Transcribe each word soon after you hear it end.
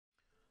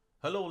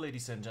Hello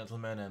ladies and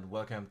gentlemen, and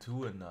welcome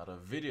to another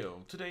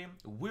video. Today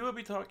we will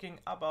be talking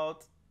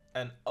about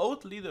an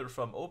old leader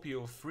from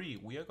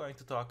OP03. We are going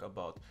to talk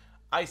about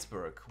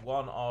Iceburg,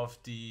 one of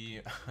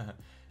the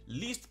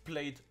least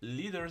played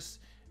leaders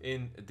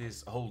in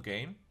this whole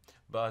game,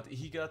 but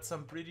he got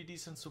some pretty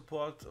decent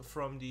support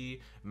from the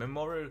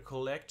Memorial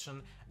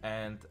collection,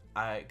 and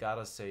I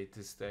gotta say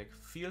this deck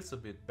feels a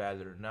bit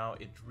better now.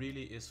 It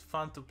really is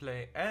fun to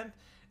play and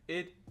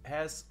it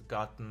has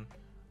gotten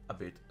a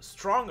bit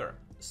stronger.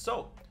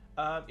 So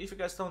if you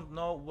guys don't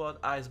know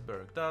what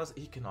Iceburg does,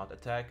 he cannot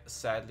attack.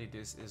 Sadly,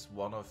 this is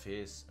one of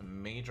his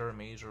major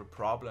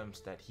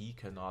problems, that he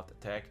cannot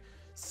attack,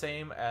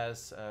 same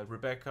as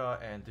Rebecca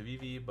and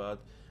Vivi,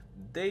 but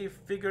they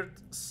figured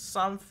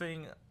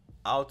something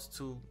out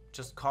to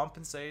just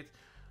compensate.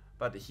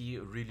 But he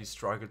really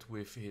struggled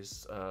with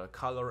his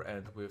color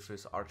and with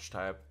his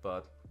archetype,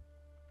 but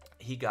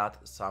he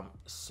got some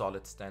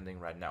solid standing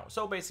right now.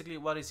 So basically,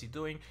 what is he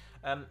doing?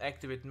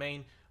 Activate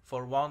main.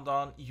 For 1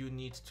 dawn, you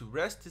need to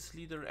rest this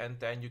leader, and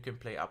then you can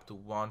play up to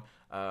 1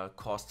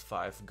 cost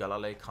 5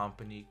 Galilei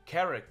Company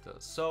character.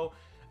 So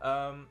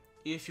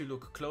if you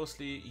look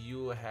closely,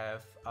 you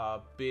have a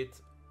bit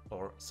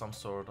or some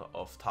sort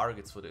of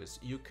targets for this.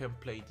 You can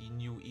play the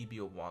new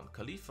EB01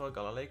 Khalifa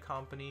Galilei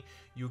Company.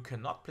 You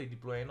cannot play the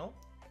Bueno.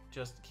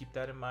 Just keep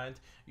that in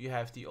mind. You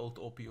have the old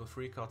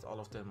OP03 cards,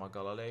 all of them are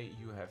Galilei.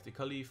 You have the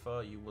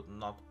Khalifa. You would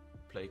not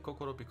play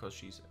Kokoro because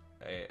she's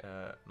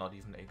not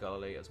even a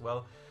Galilei as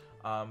well.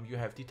 You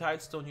have the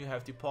Tidestone, you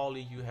have the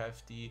Poly, you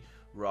have the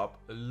Rob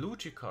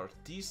Lucci card.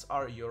 These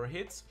are your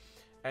hits,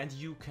 and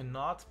you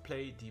cannot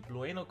play the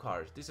Bueno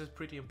card. This is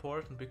pretty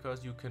important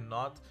because you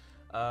cannot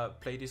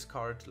play this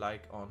card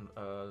like on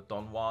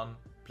Dawn 1,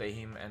 play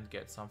him and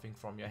get something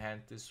from your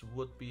hand. This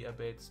would be a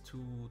bit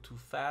too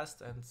fast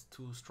and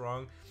too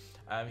strong.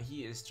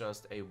 He is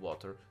just a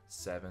water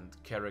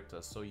 7th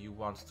character, so you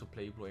want to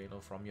play Bueno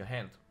from your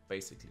hand,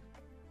 basically.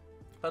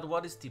 But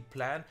what is the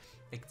plan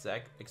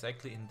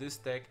exactly in this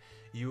deck?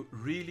 You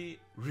really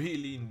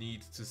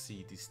need to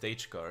see the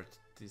stage card.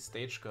 The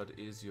stage card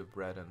is your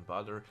bread and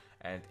butter,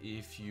 and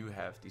if you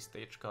have the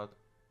stage card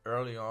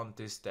early on,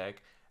 this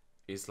deck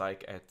is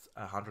like at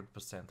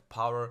 100%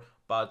 power.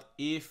 But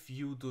if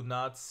you do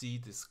not see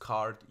this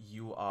card,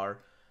 you are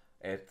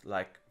at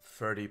like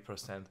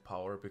 30%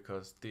 power,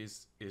 because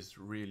this is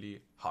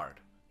really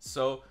hard.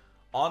 So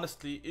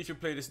honestly, if you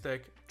play this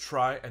deck,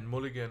 try and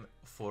mulligan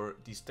for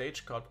the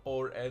stage card,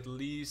 or at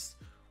least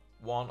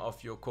one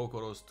of your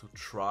Kokoros to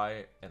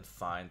try and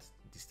find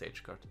the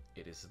stage card.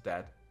 It is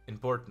that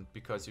important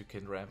because you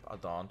can ramp a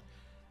Dawn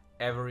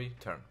every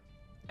turn.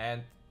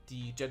 And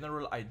the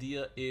general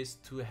idea is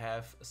to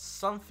have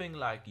something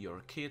like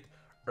your kit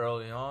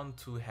early on,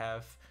 to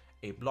have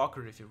a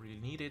blocker if you really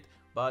need it,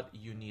 but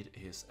you need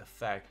his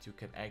effect. You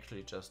can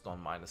actually just Dawn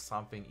minus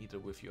something, either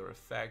with your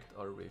effect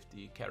or with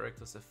the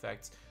character's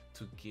effects,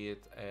 to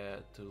get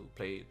to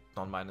play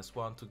Dawn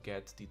 -1 to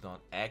get the Dawn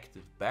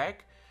active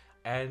back.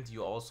 And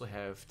you also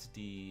have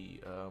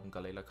the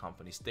Galilei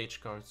Company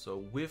stage card, so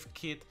with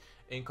kit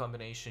in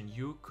combination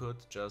you could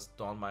just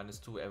Dawn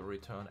 -2 every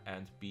turn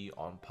and be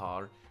on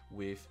par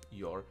with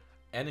your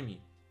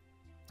enemy.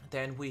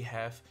 Then we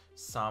have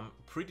some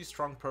pretty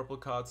strong purple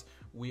cards.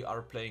 We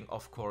are playing,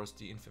 of course,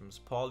 the infamous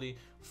Poly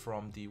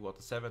from the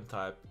Water 7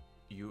 type.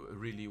 You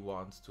really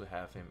want to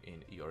have him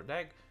in your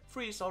deck.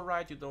 3 is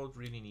alright, you don't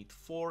really need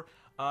 4,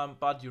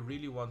 but you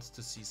really want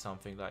to see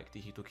something like the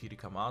Hitokiri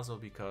Kamazo,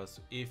 because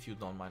if you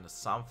don't minus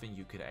something,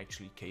 you can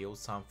actually KO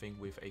something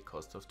with a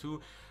cost of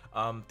 2.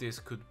 This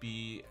could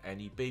be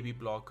any baby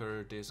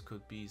blocker, this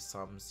could be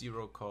some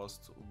 0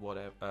 cost,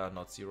 whatever,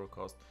 not 0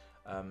 cost,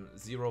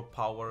 0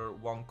 power,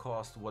 1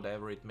 cost,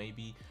 whatever it may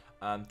be.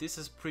 This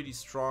is pretty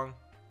strong.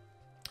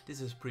 This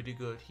is pretty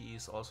good. He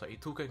is also a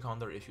 2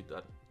 counter if you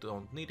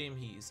don't need him.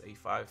 He is a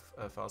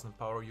 5000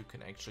 power. You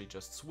can actually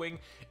just swing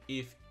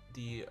if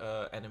the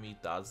enemy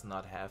does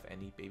not have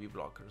any baby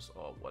blockers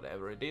or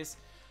whatever it is.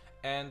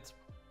 And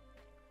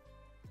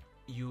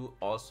you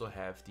also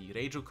have the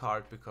reiju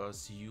card,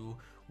 because you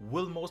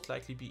will most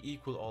likely be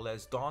equal or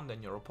less Dawn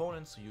than your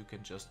opponent, so you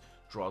can just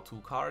draw 2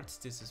 cards.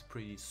 This is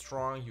pretty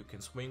strong. You can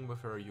swing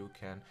with her, you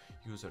can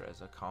use her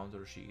as a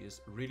counter. She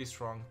is really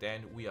strong.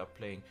 Then we are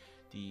playing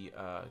the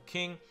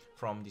King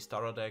from the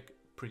starter deck.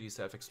 Pretty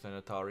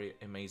self-explanatory,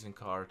 amazing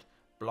card,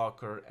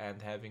 blocker,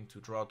 and having to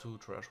draw 2,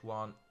 trash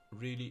 1,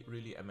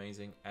 really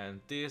amazing.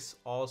 And this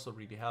also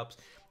really helps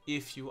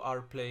if you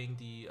are playing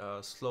the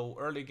slow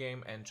early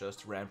game and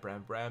just ramp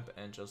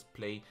and just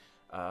play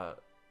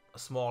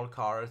small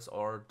cards,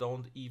 or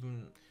don't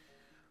even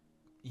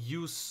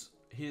use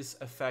his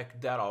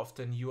effect that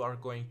often. You are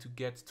going to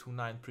get to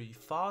 9 pretty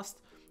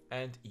fast,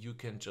 and you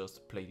can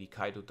just play the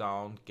Kaido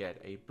down, get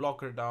a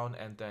blocker down,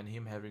 and then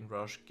him having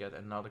rush, get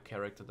another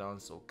character down.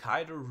 So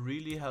Kaido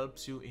really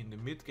helps you in the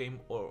mid game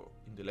or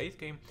in the late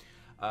game.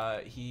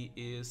 I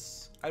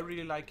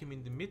really like him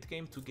in the mid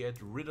game to get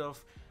rid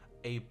of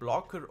a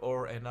blocker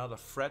or another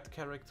threat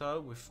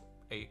character with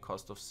a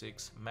cost of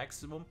 6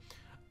 maximum.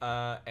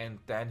 and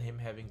then him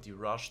having the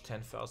rush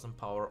 10,000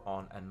 power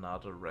on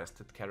another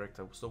rested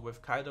character. So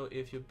with Kaido,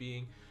 if you're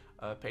being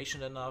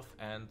patient enough,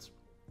 and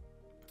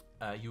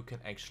you can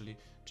actually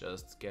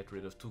just get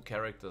rid of 2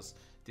 characters.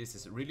 This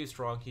is really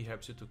strong. He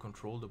helps you to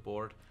control the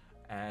board,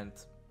 and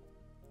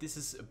this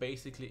is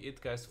basically it,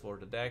 guys, for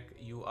the deck.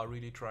 You are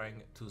really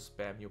trying to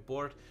spam your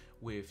board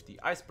with the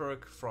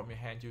Iceberg. From your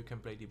hand you can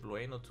play the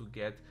Bueno to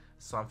get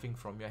something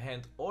from your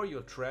hand or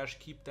your trash,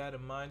 keep that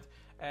in mind.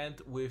 And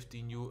with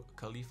the new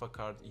Khalifa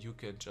card you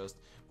can just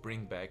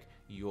bring back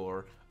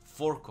your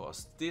 4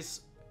 cost.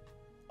 This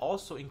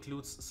also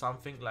includes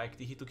something like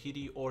the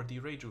Hitokiri or the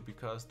Reiju,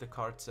 because the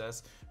card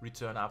says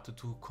return up to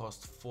 2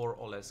 cost 4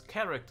 or less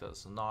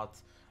characters, not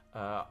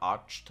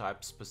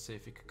archetype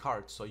specific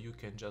cards. So you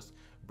can just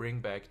bring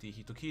back the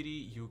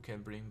Hitokiri, you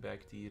can bring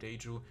back the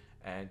Reiju,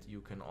 and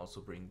you can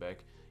also bring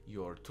back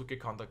your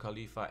Tukekanta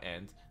Khalifa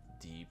and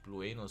the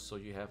Bueno. So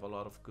you have a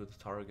lot of good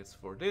targets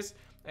for this,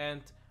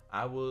 and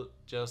I will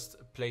just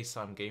play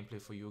some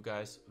gameplay for you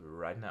guys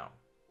right now.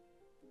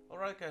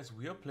 Alright guys,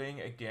 we are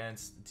playing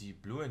against the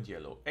blue and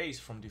yellow Ace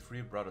from the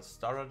Three Brothers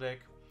starter deck.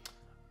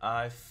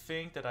 I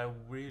think that I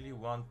really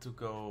want to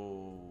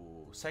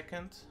go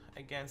second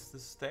against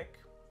this deck.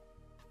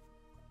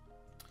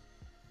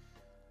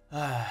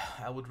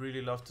 I would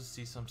really love to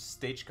see some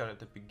stage card at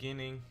the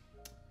beginning.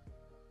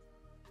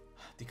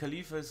 The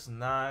Khalifa is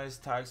nice,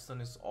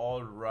 Tygestone is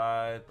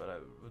alright, but I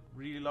would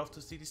really love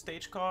to see the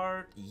stage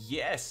card.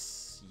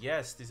 Yes,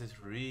 yes, this is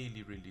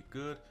really, really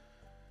good.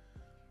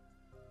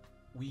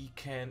 We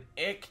can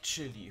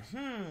actually,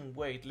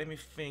 wait, let me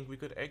think. We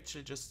could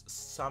actually just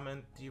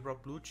summon the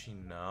Lucci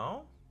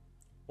now,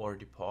 or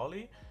the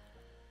Poly.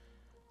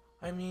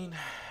 I mean,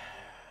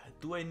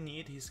 do I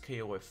need his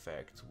KO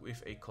effect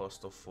with a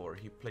cost of 4?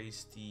 He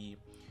plays the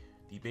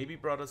baby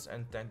brothers,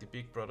 and then the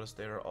big brothers,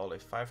 they are all a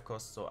 5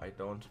 cost, so I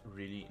don't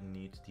really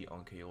need the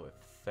on KO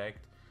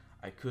effect.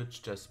 I could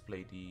just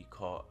play the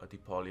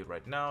Poly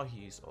right now.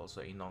 He is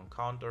also a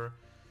non-counter,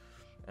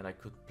 and I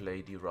could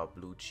play the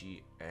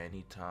Lucci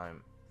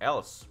anytime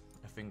else.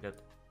 I think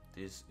that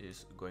this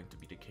is going to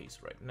be the case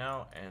right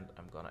now, and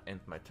I'm gonna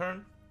end my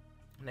turn.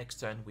 Next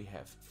turn we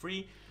have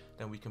 3,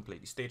 then we can play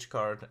the stage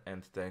card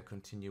and then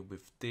continue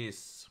with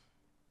this.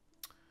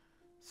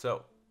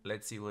 So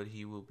let's see what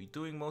he will be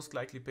doing. Most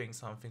likely playing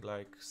something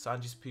like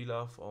Sanji's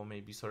Pilaf, or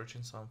maybe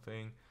searching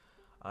something.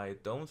 I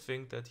don't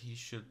think that he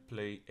should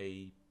play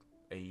a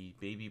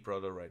baby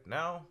brother right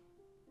now.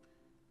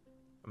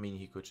 I mean,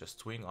 he could just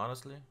swing,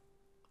 honestly.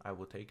 I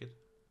would take it.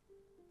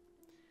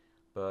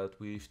 But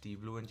with the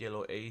blue and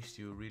yellow Ace,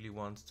 you really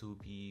want to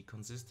be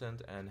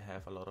consistent and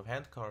have a lot of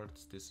hand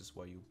cards. This is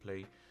why you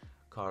play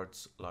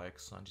cards like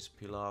Sanji's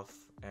Pilaf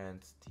and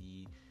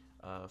the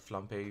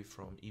Flampe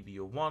from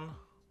EB01.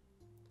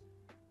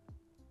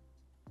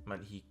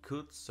 Man, he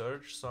could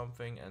search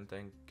something and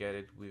then get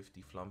it with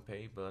the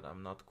Flampe, but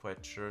I'm not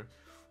quite sure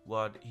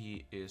what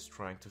he is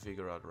trying to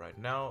figure out right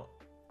now.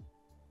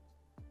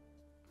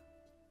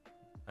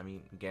 I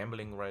mean,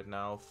 gambling right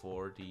now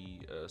for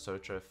the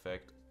searcher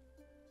effect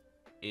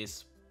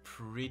is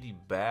pretty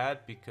bad,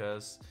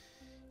 because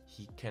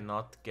he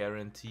cannot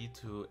guarantee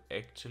to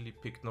actually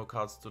pick no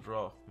cards to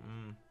draw.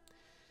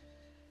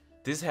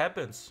 This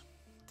happens.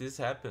 This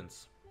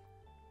happens.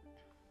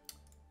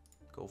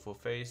 Go for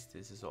face.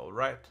 This is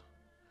alright.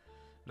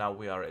 Now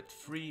we are at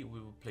 3. We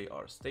will play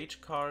our stage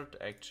card,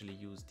 actually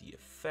use the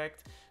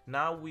effect.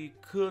 Now we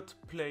could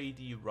play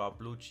the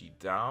Lucci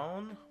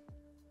down.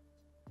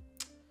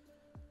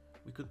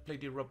 We could play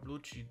the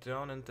Lucci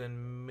down and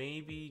then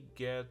maybe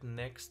get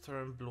next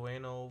turn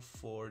Bueno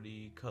for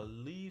the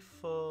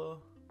Khalifa.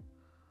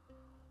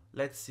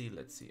 Let's see,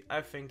 let's see.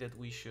 I think that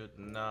we should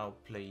now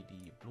play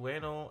the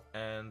Bueno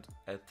and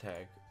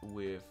attack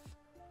with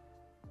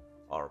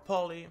our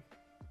Poly.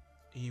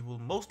 He will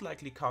most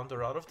likely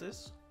counter out of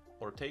this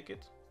or take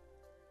it,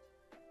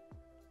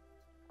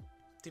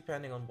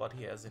 depending on what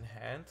he has in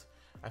hand.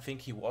 I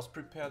think he was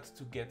prepared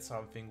to get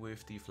something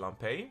with the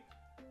Flampe.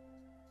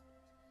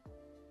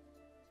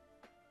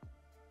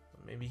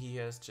 Maybe he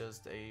has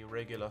just a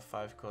regular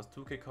 5 cost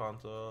 2k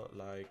counter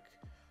like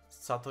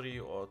Satori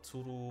or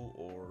Tsuru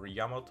or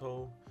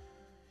Yamato.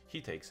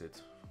 He takes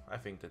it. I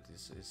think that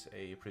this is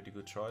a pretty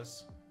good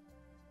choice.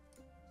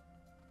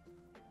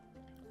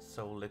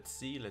 So let's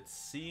see, let's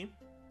see.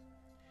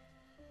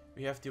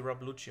 We have the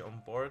Lucci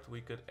on board.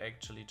 We could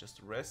actually just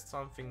rest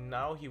something.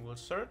 Now he will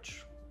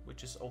search,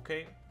 which is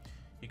okay.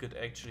 He could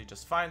actually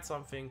just find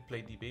something,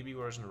 play the baby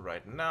version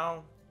right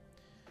now.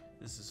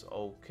 This is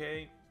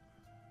okay.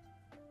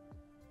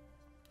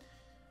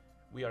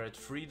 We are at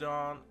 3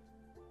 dawn.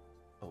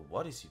 Oh,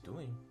 what is he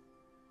doing?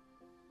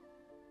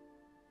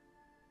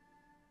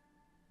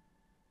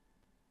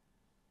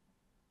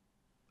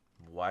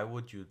 Why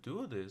would you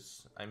do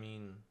this? I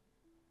mean,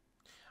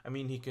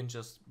 he can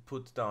just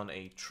put down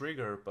a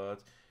trigger,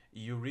 but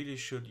you really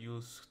should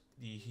use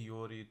the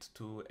Hyorid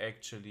to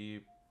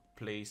actually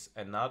place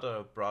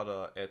another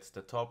brother at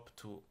the top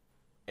to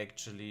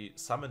actually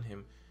summon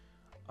him.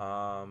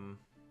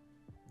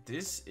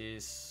 This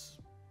is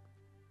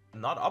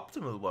not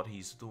optimal what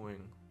he's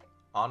doing.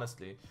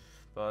 honestly.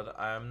 But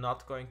I'm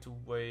not going to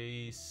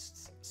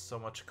waste so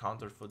much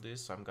counter for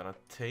this, so I'm gonna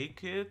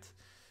take it.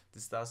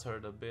 This does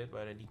hurt a bit,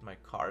 but I need my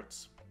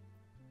cards.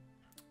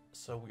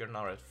 So we are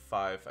now at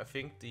 5. I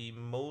think the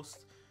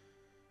most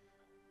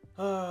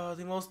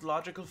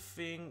logical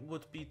thing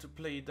would be to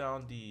play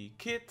down the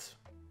kit.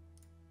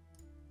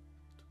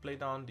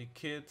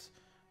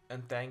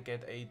 And then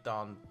get a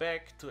down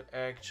back to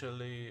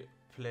actually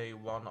play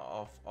one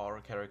of our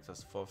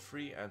characters for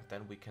free, and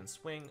then we can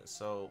swing.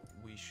 So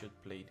we should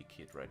play the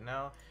kid right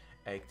now,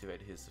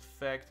 activate his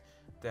effect.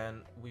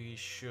 Then we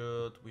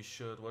should,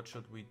 what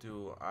should we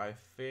do? I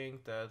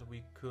think that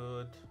we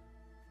could,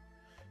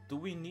 do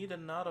we need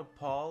another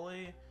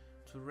poly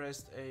to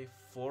rest a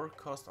 4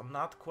 cost? I'm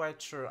not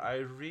quite sure, I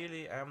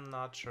really am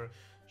not sure.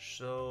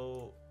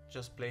 So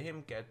just play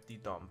him, get the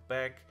down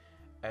back,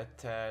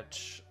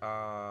 attach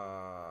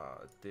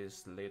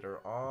this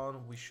later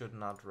on. We should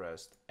not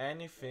rest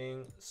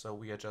anything, so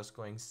we are just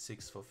going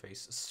 6 for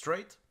face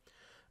straight.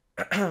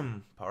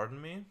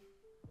 Pardon me.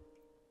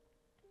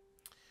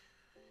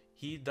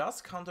 He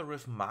does counter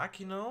with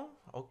Makino,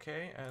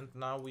 okay, and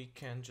now we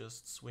can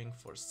just swing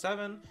for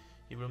 7.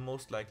 He will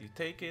most likely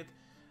take it.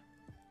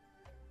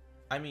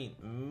 I mean,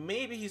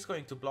 maybe he's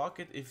going to block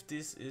it if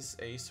this is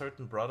a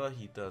certain brother.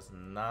 He does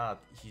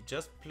not. He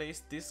just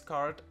placed this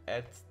card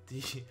at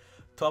the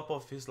top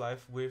of his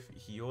life with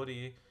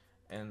Hiyori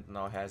and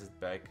now has it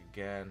back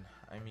again.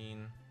 I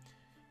mean,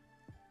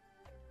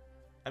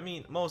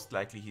 most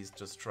likely he's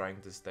just trying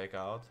this deck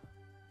out.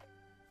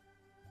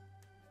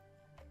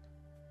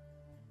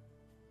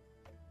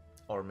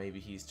 Or maybe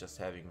he's just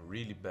having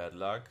really bad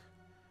luck.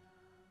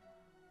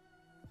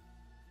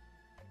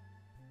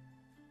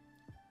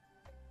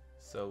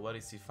 So what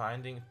is he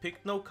finding?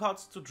 Picked no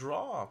cards to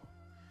draw.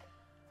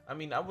 I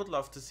mean, I would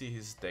love to see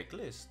his deck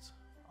list,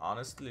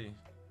 honestly.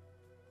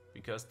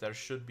 Because there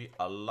should be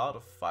a lot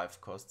of 5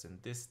 costs in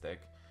this deck.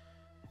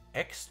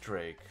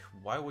 X-Drake,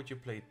 why would you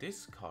play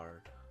this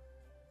card?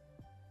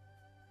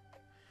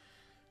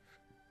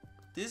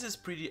 This is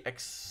pretty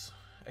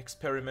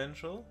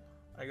experimental,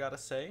 I gotta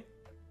say.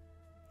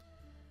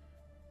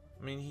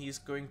 I mean, he's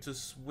going to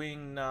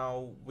swing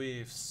now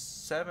with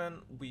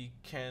 7. We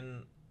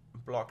can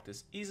block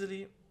this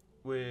easily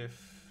with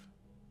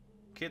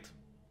Kit.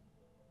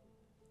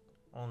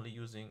 Only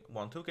using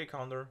 1 2k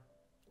counter.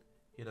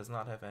 He does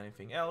not have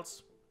anything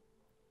else.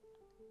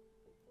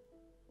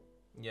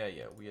 Yeah,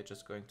 we are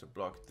just going to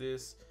block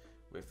this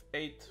with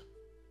 8.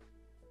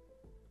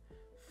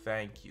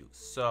 Thank you.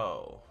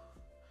 So,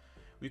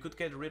 we could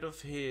get rid of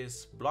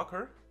his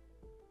blocker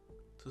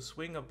to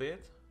swing a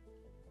bit.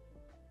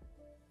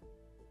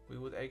 We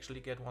would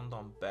actually get 1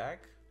 down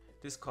back.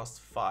 This costs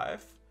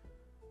 5.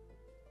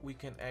 We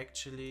can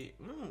actually...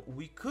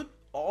 we could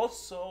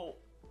also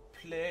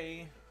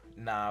play...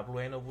 Nah,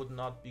 Bueno would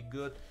not be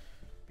good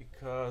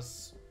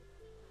because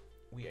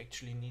we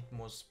actually need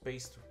more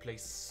space to play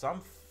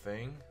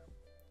something.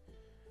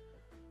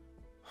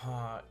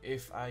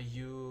 If I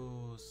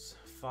use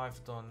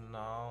 5 down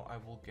now, I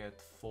will get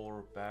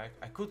 4 back.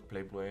 I could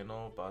play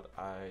Bueno, but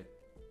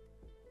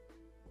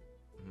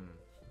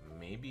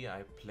maybe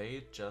I play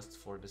it just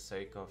for the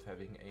sake of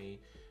having a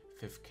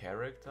 5th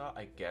character.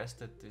 I guess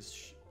that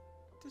this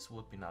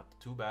would be not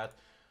too bad.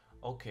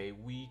 Okay,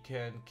 we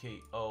can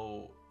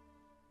KO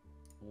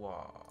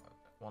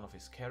one of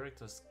his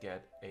characters,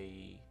 get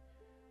a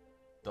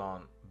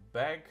Dawn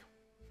back.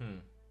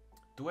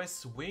 Do I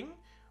swing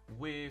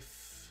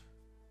with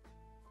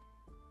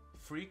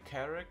 3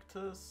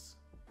 characters?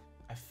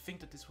 I think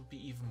that this would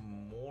be even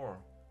more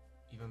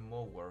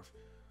worth.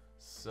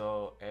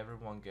 So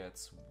everyone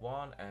gets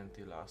 1 and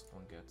the last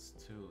one gets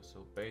 2.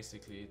 So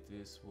basically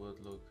this would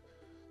look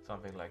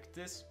something like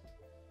this.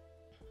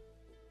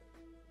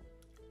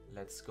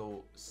 Let's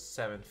go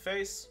 7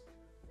 face.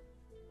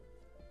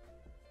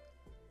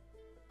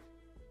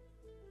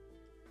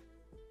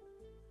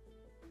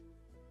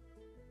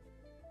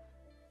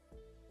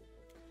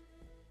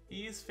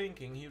 He is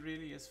thinking, he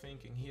really is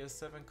thinking. He has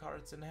 7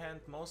 cards in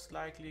hand, most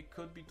likely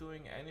could be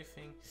doing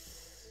anything.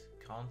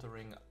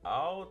 Countering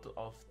out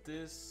of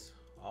this.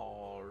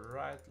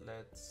 Alright,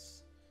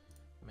 let's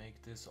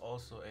make this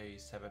also a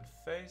 7th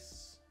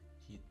face.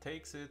 He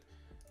takes it,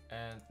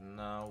 and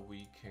now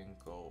we can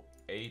go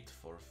 8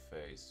 for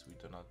face. We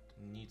do not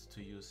need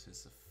to use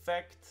his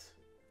effect.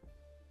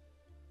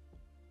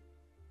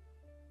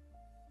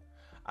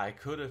 I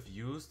could have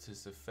used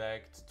his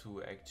effect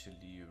to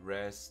actually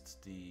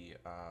rest the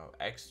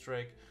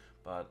X-Drake,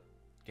 but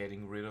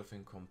getting rid of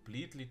him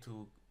completely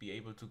to be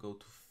able to go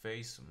to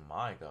face,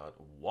 my god,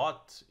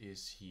 what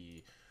is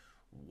he?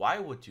 Why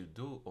would you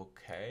do?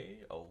 Okay,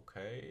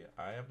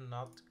 I am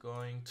not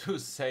going to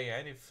say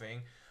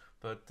anything,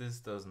 but this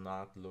does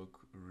not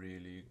look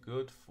really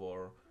good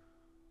for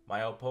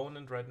my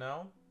opponent right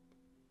now.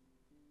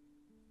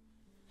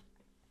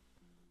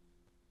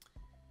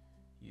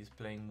 He's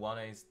playing 1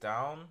 ace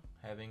down,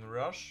 having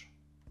rush.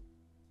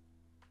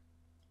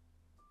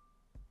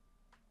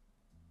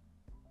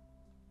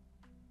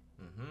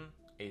 Mm-hmm.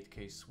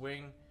 8k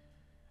swing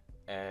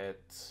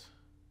at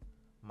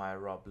my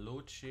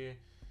lucci.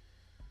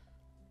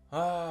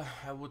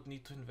 I would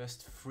need to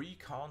invest 3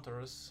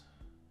 counters.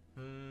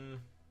 I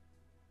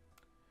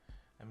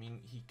mean,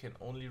 he can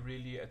only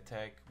really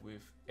attack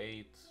with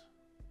 8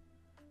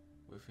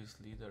 with his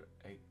leader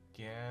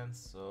again,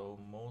 so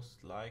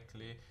most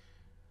likely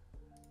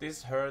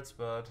this hurts,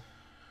 but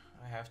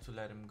I have to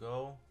let him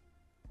go.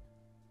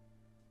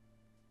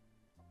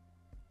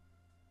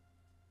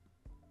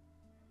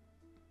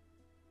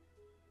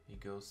 He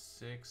goes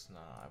 6.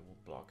 Now I will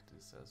block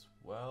this as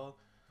well.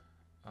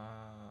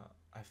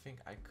 I think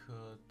I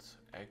could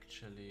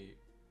actually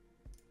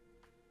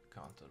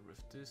counter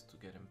with this to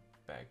get him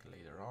back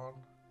later on.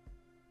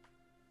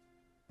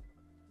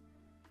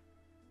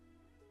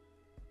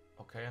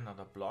 Okay,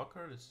 another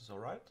blocker. This is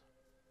alright.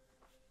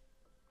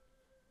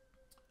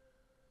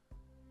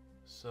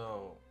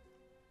 So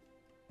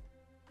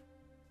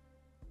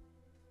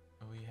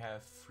we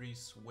have 3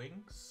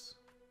 swings,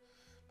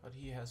 but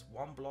he has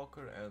 1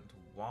 blocker and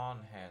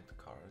 1 hand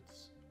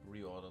cards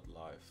reordered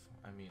live.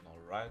 I mean,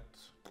 alright.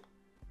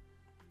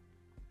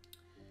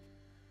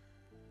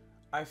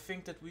 I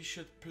think that we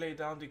should play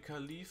down the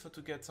Khalifa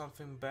to get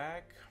something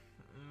back.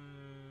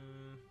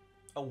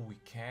 Oh, we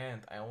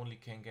can't. I only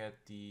can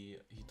get the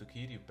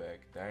Hitokiri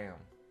back. Damn.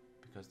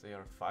 Because they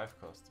are 5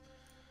 cost.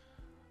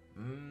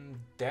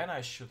 Then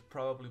I should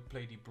probably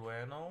play the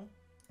Bueno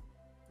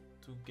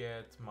to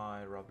get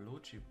my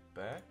Lucci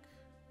back.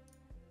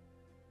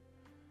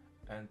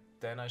 And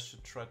then I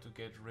should try to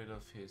get rid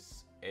of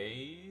his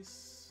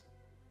ace.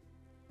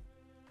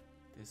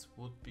 This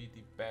would be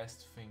the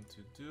best thing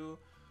to do.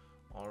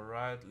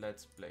 Alright,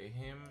 let's play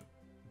him.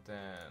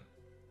 Then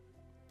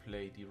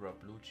play the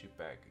Lucci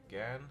back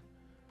again.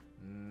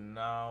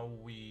 Now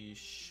we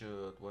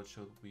should... What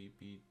should we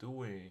be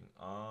doing?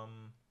 I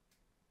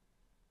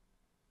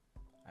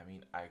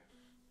mean, I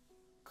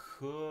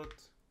could...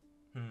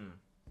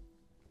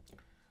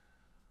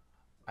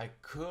 I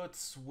could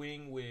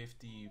swing with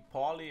the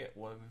poly,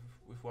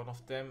 with one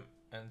of them,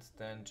 and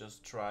then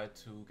just try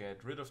to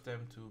get rid of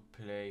them to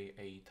play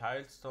a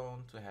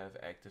tilestone to have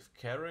active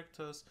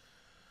characters.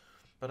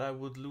 But I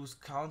would lose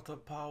counter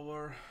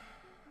power.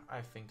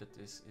 I think that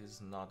this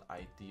is not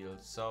ideal.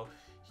 So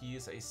he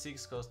is a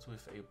 6 cost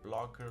with a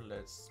blocker.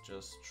 Let's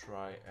just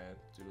try and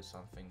do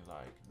something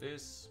like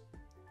this.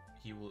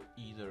 He will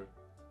either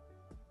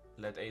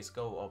let ace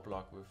go or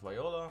block with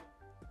Viola.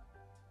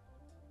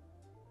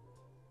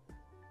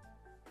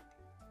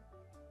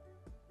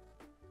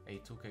 A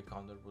 2k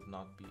counter would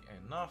not be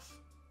enough.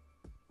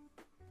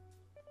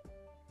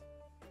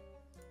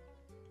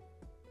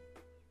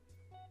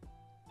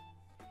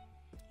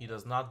 He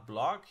does not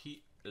block,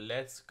 he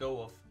lets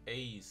go of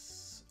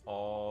ace.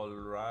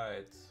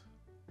 Alright.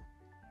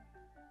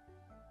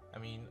 I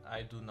mean,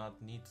 I do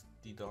not need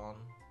the Dawn.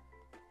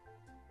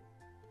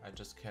 I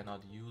just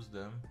cannot use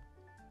them.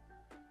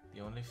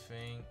 The only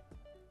thing...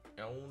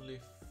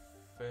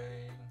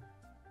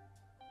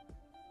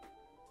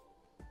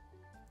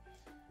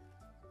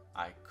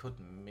 I could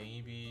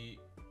maybe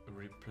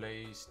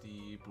replace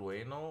the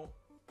Bueno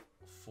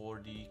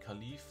for the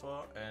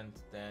Khalifa and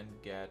then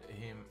get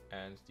him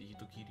and the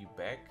Hitokiri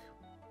back.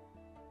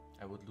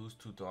 I would lose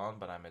 2 Dawn,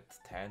 but I'm at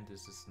 10.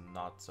 This is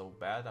not so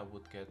bad. I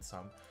would get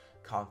some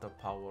counter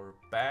power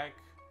back.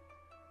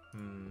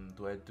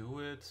 Do I do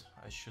it?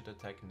 I should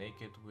attack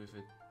naked with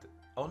it.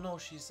 Oh no,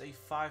 she's a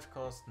 5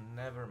 cost.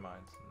 Never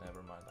mind.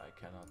 Never mind. I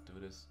cannot do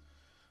this.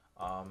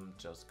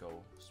 Just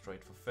go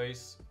straight for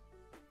face.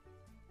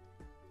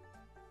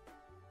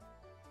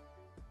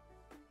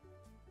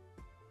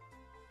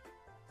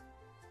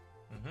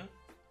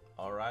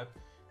 Alright,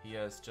 he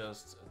has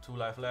just 2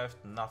 life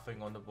left,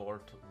 nothing on the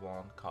board,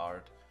 1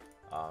 card.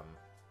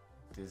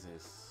 This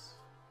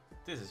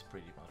is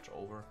pretty much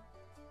over.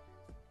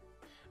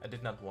 I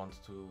did not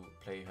want to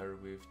play her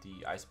with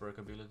the Iceburg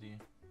ability.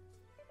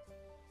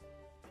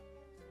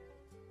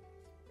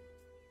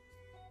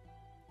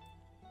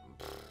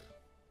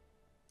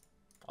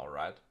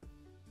 Alright.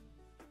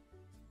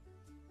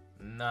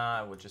 Nah,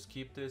 I will just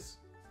keep this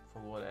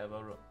for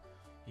whatever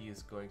he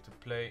is going to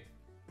play.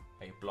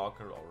 A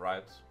blocker,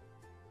 alright.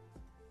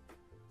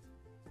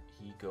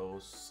 He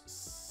goes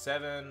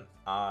 7.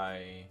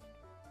 I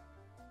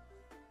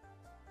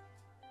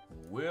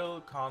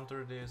will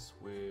counter this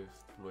with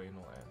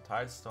Bueno and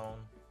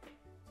Tilestone.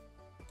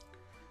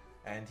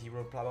 And he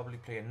will probably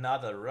play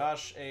another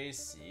rush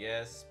ace,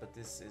 yes, but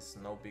this is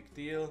no big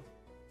deal.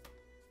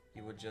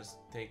 He would just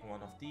take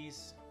one of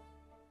these,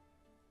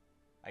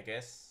 I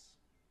guess.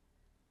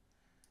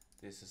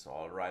 This is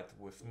alright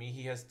with me.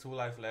 He has 2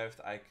 life left.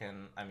 I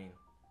mean,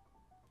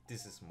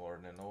 this is more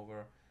than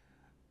over.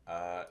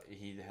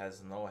 He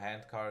has no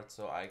hand card,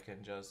 so I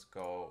can just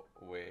go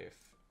with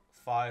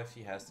 5.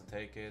 He has to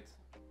take it.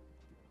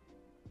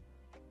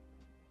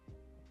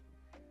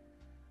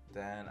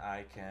 Then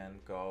I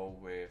can go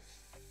with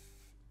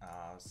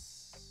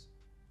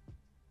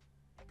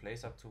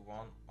place up to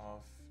 1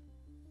 of...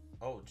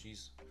 Oh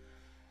jeez,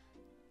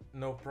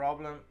 no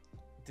problem.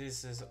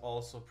 This is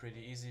also pretty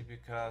easy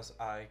because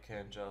I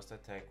can just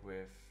attack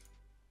with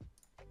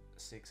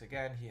 6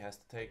 again, he has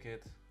to take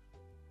it.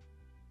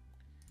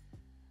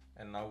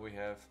 And now we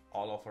have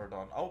all of our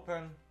dawn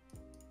open.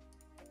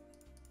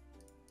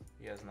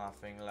 He has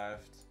nothing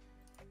left.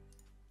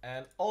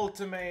 And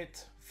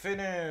ultimate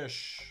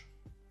finish!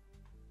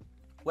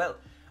 Well,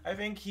 I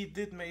think he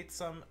did make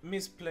some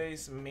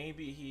misplays.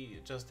 Maybe he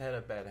just had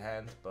a bad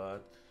hand,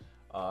 but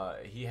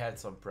he had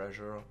some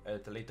pressure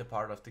at the later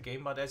part of the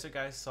game. But as you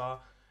guys saw,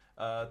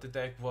 the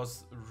deck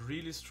was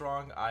really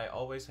strong. I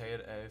always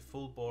had a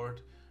full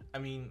board. I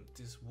mean,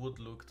 this would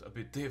look a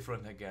bit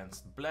different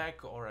against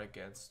black or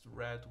against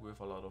red with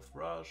a lot of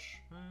rush,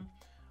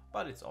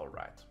 but it's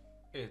alright.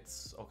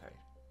 It's okay.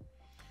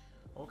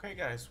 Okay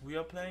guys, we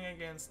are playing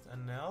against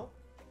Enel.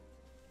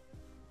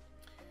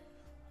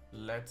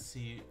 Let's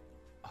see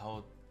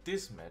how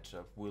this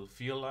matchup will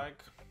feel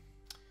like.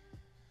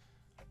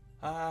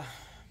 The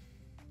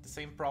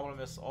same problem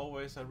as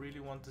always, I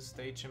really want to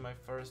stage in my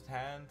first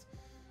hand.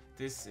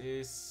 This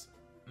is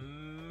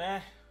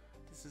meh.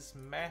 This is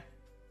meh.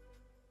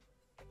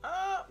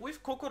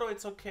 With Kokoro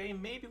it's okay,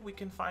 maybe we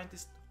can find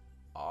this.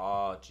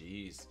 Oh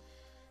jeez,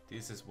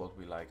 this is what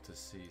we like to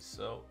see.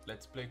 So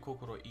let's play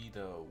Kokoro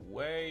either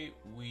way.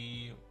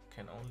 We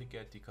can only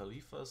get the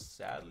Khalifa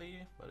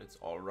sadly, but it's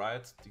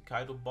alright. The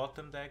Kaido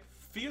bottom deck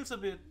feels a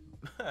bit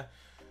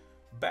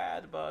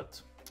bad,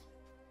 but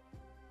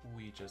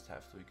we just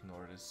have to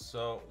ignore this.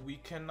 So we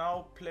can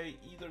now play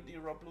either the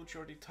Lucci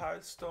or the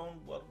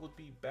Tilestone. What would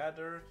be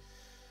better?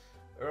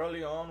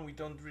 Early on we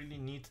don't really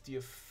need the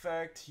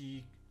effect.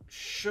 He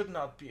should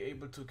not be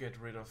able to get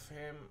rid of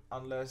him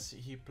unless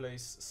he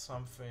plays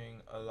something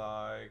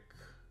like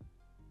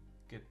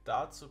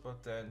Gedatsu,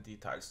 but then the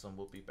Tilestone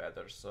will be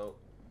better. So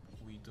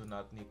we do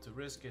not need to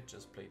risk it,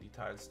 just play the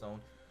Tilestone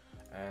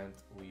and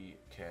we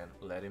can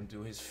let him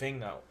do his thing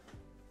now.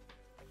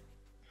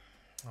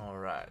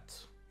 Alright.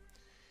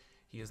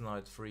 He is now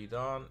at 3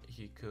 down.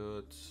 He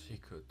could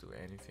do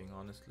anything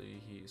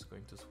honestly. He is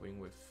going to swing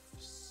with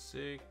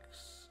 6.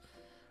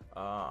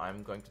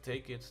 I'm going to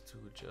take it to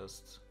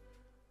just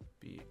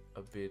be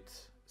a bit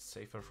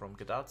safer from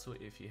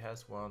Gedatsu if he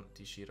has one.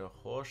 The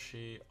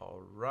Shirahoshi,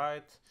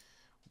 alright.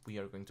 We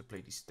are going to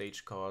play the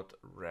stage card,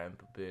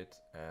 ramp a bit,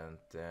 and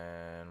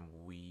then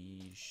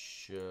we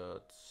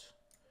should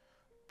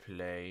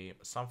play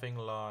something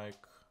like...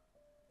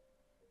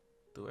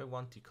 Do I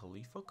want the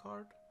Khalifa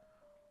card?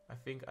 I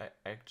think I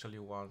actually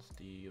want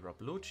the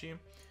Lucci,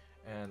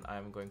 and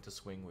I'm going to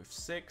swing with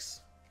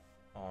 6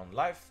 on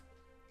life.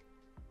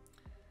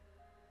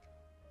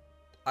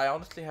 I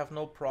honestly have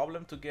no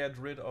problem to get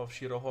rid of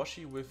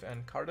Shirahoshi with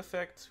an card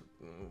effect.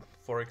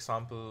 For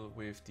example,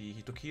 with the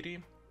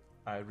Hitokiri,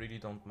 I really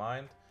don't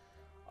mind,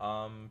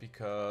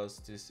 because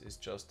this is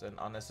just an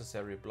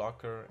unnecessary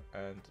blocker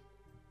and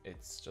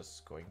it's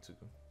just going to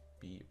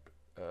be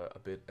a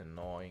bit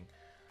annoying.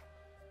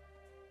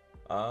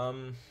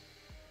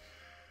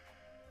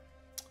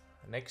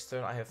 Next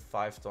turn I have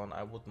 5 done.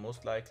 I would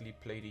most likely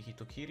play the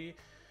Hitokiri,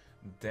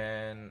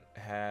 then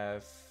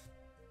have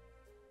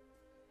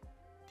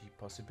the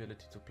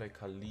possibility to play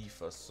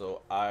Khalifa.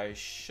 So I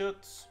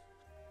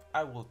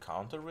will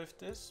counter with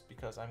this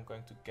because I'm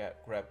going to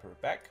grab her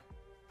back.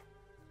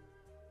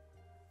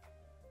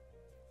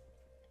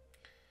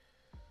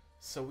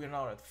 So we're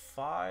now at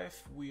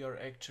 5. We are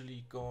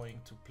actually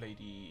going to play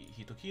the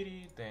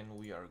Hitokiri, then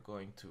we are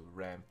going to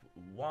ramp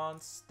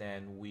once,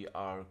 then we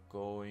are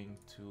going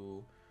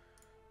to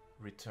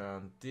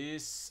return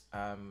this,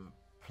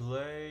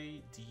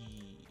 play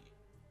the...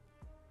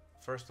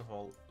 First of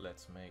all,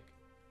 let's make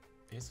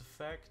his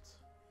effect.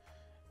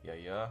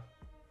 Yeah.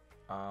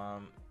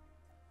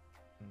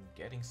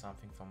 Getting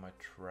something from my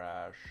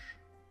trash.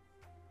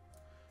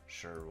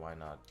 Sure, why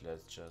not?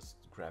 Let's just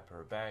grab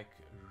her back.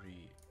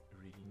 Really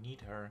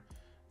need her.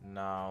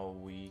 Now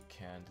we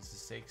can... This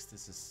is 6,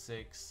 this is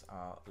 6.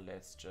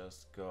 Let's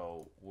just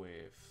go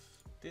with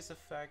this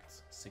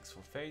effect. 6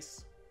 for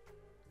face.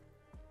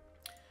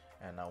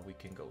 And now we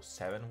can go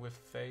 7 with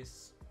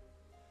face.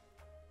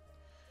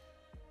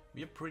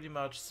 We are pretty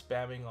much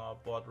spamming our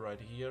bot right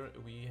here.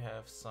 We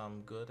have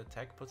some good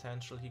attack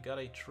potential. He got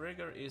a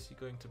trigger. Is he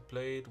going to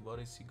play it? What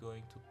is he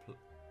going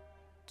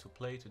to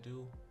play to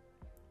do?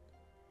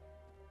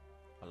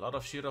 A lot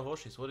of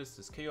Shirahoshis. What is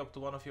this? KO up to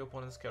one of your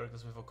opponent's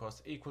characters with a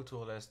cost equal to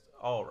or less.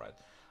 Alright.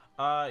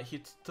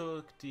 He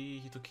took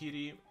the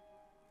Hitokiri.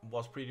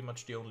 Was pretty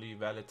much the only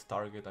valid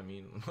target. I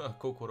mean,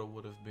 Kokoro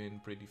would have been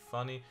pretty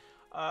funny.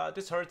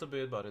 This hurt a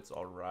bit, but it's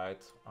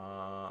alright.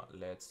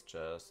 Let's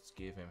just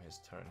give him his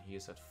turn. He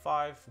is at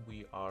 5.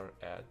 We are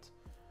at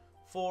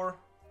 4.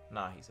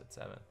 Nah, he's at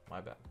 7.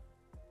 My bad.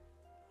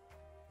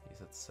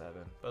 He's at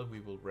 7. But we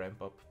will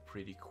ramp up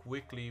pretty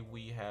quickly.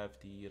 We have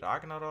the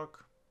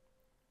Ragnarok.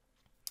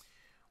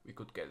 We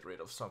could get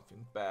rid of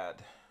something bad.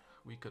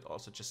 We could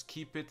also just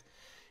keep it.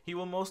 He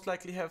will most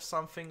likely have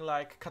something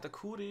like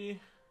Katakuri.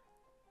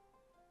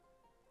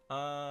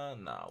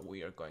 Now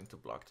we are going to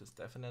block this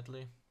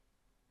definitely.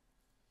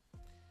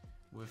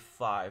 With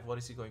 5, what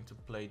is he going to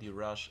play? The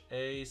Rush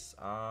Ace?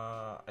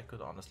 I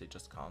could honestly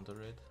just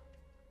counter it.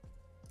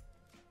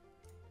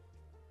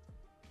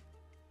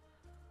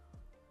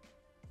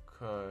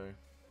 Okay.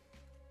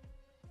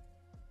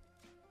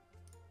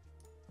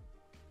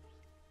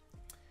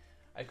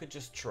 I could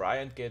just try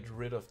and get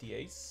rid of the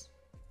ace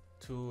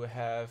to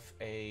have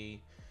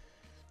a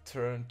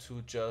turn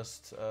to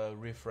just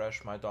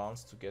refresh my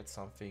dance to get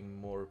something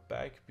more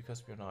back,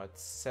 because we're now at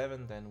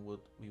 7, then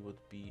we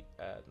would be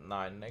at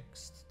 9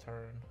 next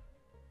turn.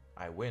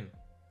 I win.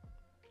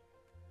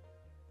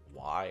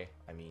 Why?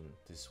 I mean,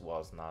 this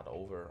was not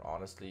over.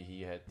 Honestly,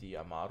 he had the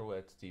Amaru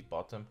at the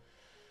bottom.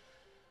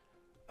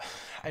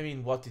 I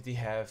mean, what did he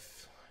have?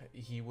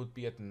 He would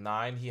be at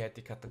 9, he had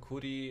the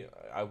katakuri,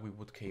 we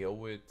would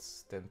KO it,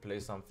 then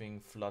play something,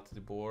 flood the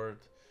board,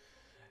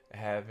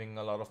 having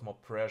a lot of more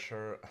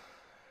pressure.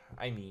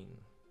 I mean,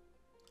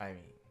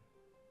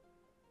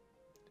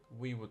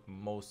 we would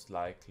most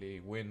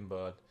likely win,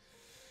 but,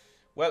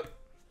 well,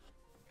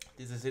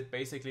 this is it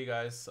basically,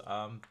 guys.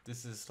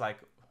 This is like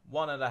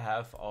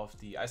 1.5 of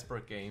the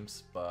Iceburg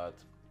games, but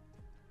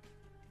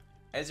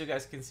as you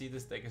guys can see,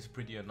 this deck is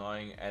pretty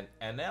annoying, and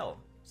Enel,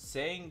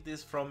 saying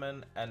this from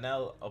an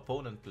Enel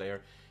opponent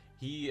player,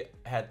 he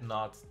had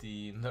not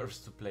the nerves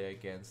to play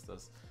against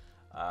us.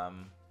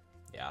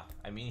 Yeah,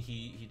 I mean,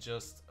 he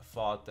just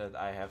thought that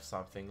I have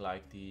something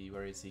like the,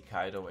 where is he,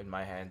 Kaido in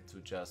my hand to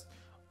just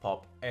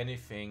pop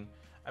anything.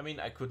 I mean,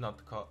 I could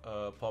not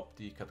pop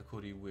the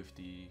Katakuri with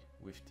the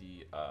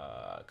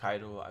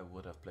Kaido. I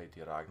would have played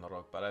the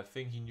Ragnarok, but I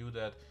think he knew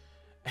that,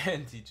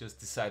 and he just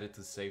decided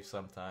to save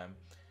some time.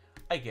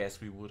 I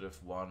guess we would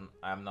have won.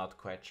 I'm not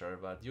quite sure,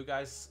 but you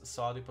guys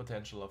saw the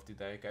potential of the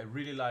deck. I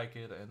really like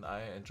it, and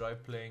I enjoy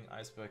playing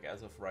Iceburg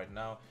as of right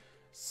now.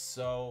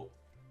 So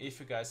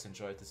if you guys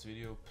enjoyed this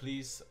video,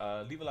 please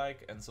leave a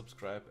like and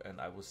subscribe, and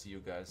I will see you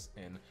guys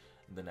in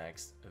the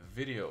next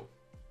video.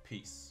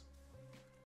 Peace.